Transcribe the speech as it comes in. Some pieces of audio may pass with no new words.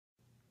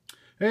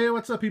Hey,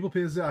 what's up, people?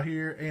 Piz out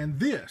here, and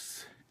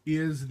this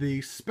is the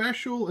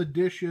special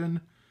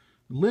edition,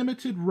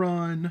 limited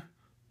run,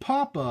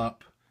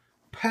 pop-up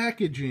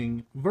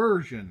packaging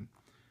version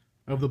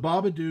of the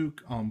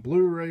Babadook on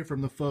Blu-ray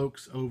from the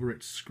folks over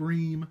at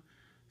Scream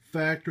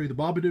Factory. The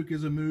Babadook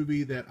is a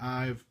movie that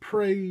I've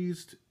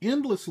praised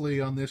endlessly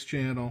on this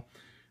channel,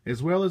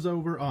 as well as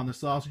over on the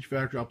Sausage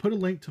Factory. I'll put a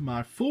link to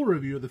my full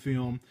review of the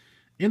film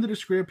in the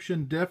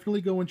description.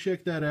 Definitely go and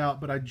check that out.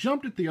 But I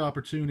jumped at the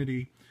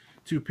opportunity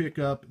to pick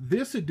up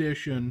this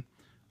edition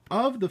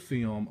of the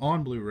film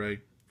on Blu-ray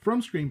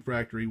from Scream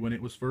Factory when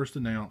it was first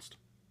announced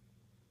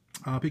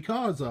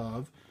because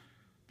of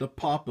the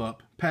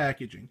pop-up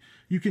packaging.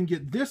 You can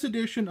get this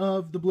edition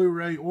of the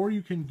Blu-ray, or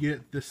you can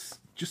get this,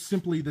 just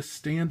simply the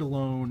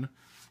standalone,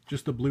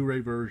 just the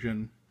Blu-ray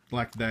version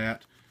like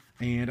that.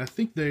 And I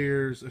think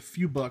there's a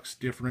few bucks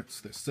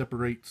difference that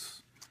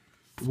separates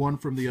one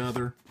from the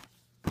other.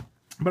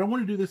 But I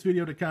want to do this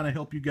video to kind of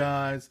help you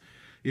guys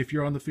if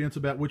you're on the fence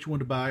about which one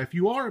to buy. If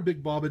you are a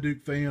big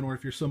Babadook fan, or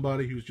if you're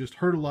somebody who's just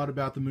heard a lot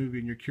about the movie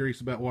and you're curious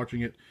about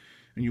watching it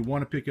and you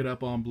want to pick it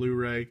up on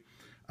Blu-ray,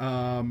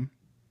 the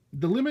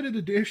limited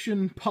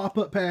edition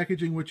pop-up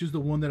packaging, which is the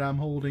one that I'm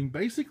holding,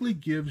 basically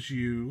gives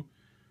you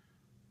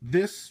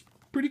this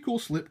pretty cool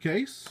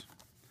slipcase.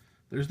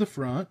 There's the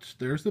front,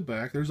 there's the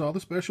back, there's all the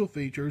special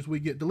features. We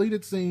get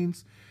deleted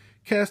scenes,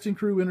 cast and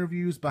crew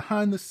interviews,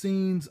 behind the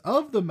scenes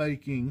of the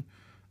making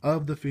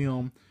of the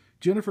film,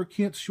 Jennifer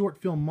Kent's short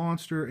film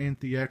Monster, and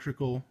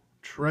theatrical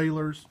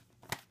trailers.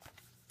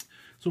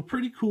 So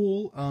pretty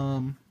cool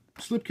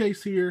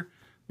slipcase here.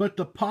 But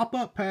the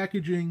pop-up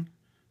packaging,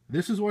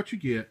 this is what you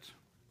get.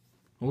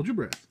 Hold your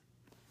breath.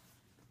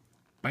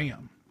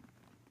 Bam.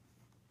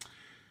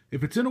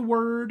 If it's in a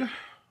word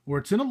or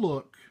it's in a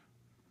look,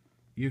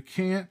 you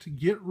can't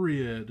get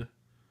rid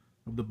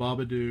of the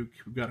Babadook.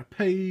 We've got a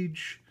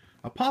page,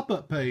 a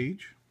pop-up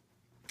page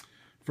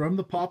from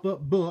the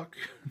pop-up book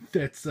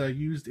that's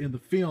used in the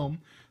film,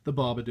 The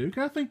Babadook.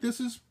 I think this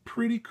is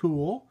pretty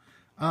cool.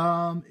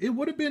 It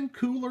would have been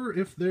cooler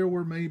if there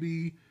were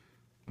maybe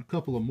a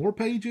couple of more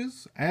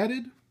pages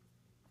added,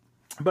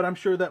 but I'm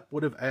sure that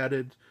would have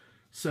added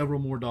several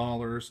more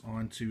dollars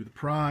onto the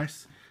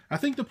price. I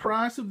think the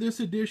price of this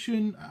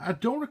edition, I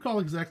don't recall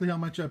exactly how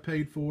much I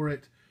paid for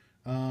it,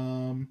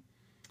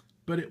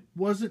 but it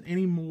wasn't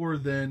any more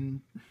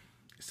than...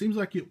 It seems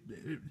like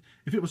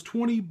if it was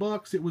 20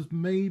 bucks, it was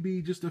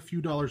maybe just a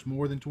few dollars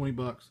more than 20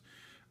 bucks.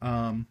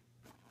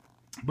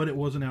 But it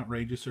wasn't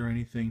outrageous or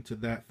anything to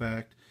that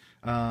fact.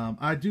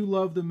 I do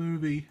love the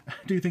movie. I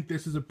do think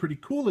this is a pretty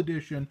cool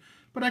edition,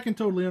 but I can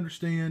totally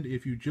understand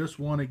if you just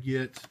want to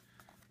get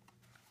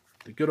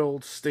the good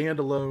old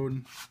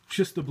standalone,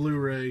 just the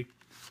Blu-ray,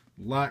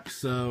 like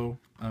so.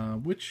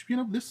 Which, you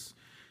know, this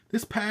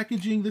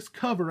packaging, this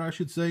cover, I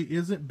should say,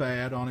 isn't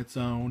bad on its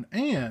own.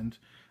 And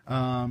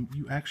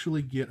you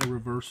actually get a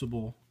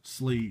reversible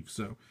sleeve.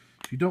 So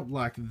if you don't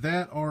like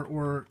that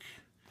artwork,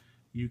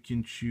 you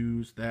can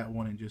choose that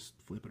one and just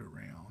flip it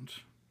around.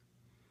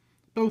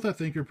 Both I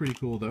think are pretty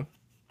cool though.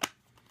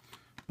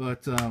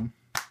 But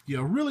yeah,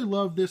 I really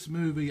love this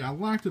movie. I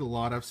liked it a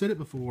lot. I've said it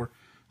before.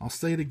 I'll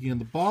say it again.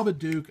 The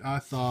Babadook, I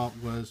thought,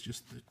 was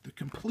just the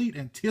complete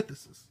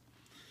antithesis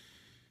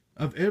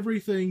of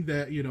everything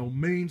that, you know,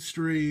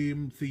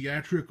 mainstream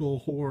theatrical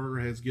horror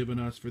has given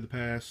us for the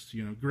past,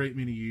 you know, great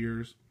many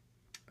years.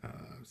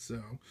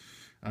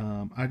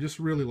 I just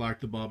really like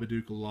the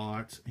Babadook a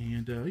lot,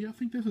 and yeah, I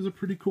think this is a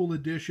pretty cool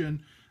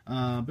edition.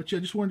 But yeah,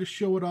 I just wanted to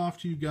show it off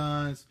to you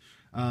guys.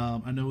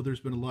 I know there's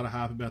been a lot of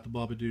hype about the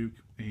Babadook,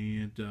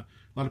 and a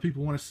lot of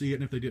people want to see it,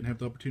 and if they didn't have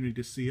the opportunity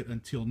to see it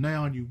until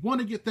now, and you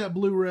want to get that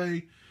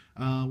Blu-ray,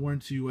 I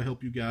wanted to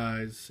help you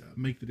guys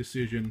make the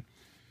decision.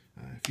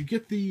 If you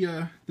get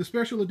the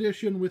special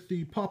edition with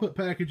the pop-up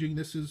packaging,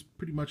 this is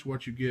pretty much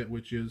what you get,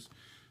 which is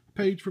a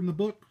page from the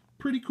book.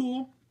 Pretty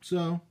cool.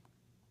 So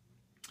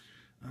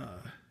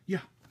yeah.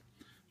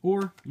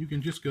 Or you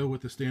can just go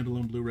with the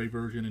standalone Blu-ray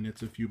version, and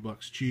it's a few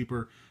bucks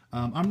cheaper.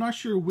 I'm not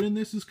sure when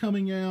this is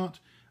coming out.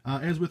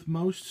 As with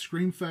most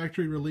Scream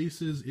Factory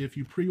releases, if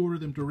you pre-order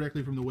them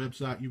directly from the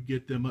website, you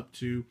get them up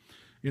to,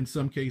 in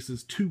some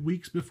cases, 2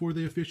 weeks before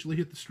they officially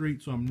hit the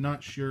street. So I'm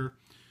not sure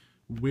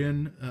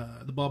when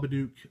the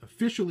Babadook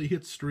officially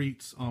hits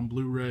streets on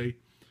Blu-ray,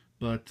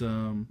 but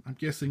I'm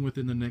guessing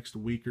within the next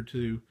week or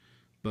two.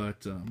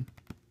 But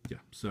yeah,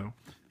 so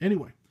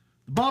anyway,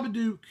 the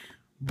Babadook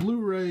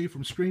Blu-ray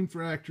from Scream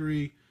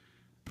Factory.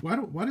 Why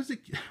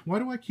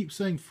do I keep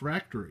saying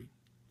Factory?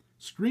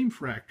 Scream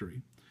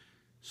Factory.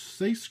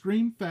 Say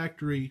Scream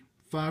Factory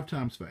 5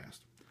 times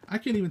fast. I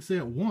can't even say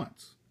it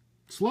once.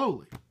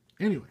 Slowly.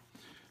 Anyway,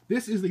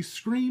 this is the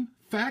Scream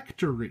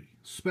Factory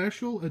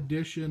special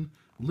edition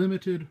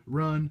limited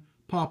run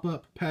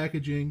pop-up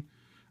packaging.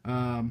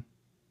 Yeah,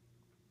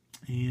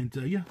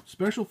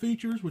 special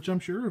features, which I'm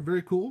sure are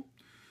very cool.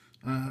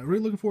 Really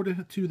looking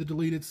forward to the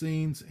deleted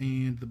scenes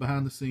and the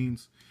behind the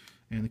scenes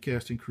and the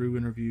cast and crew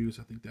interviews.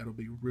 I think that'll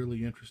be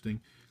really interesting.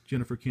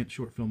 Jennifer Kent's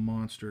short film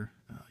Monster.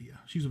 Yeah,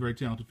 she's a very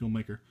talented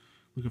filmmaker.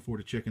 Looking forward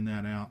to checking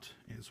that out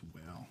as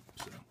well.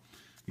 So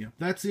yeah,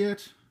 that's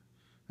it.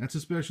 That's a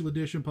special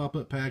edition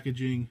pop-up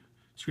packaging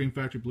Scream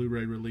Factory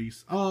Blu-ray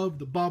release of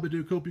the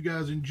Babadook. Hope you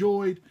guys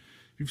enjoyed.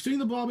 If you've seen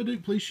the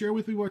Babadook, please share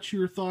with me what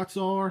your thoughts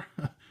are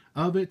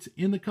of it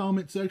in the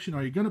comment section.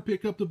 Are you going to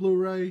pick up the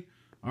Blu-ray?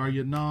 Are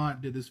you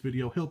not? Did this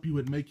video help you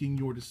in making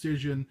your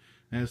decision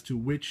as to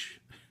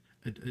which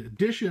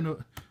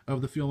edition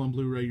of the film on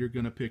Blu-ray you're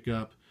going to pick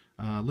up?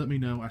 Let me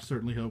know. I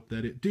certainly hope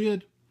that it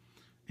did.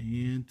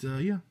 And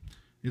yeah,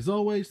 as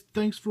always,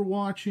 thanks for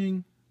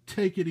watching.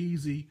 Take it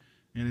easy.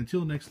 And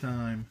until next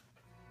time,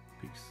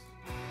 peace.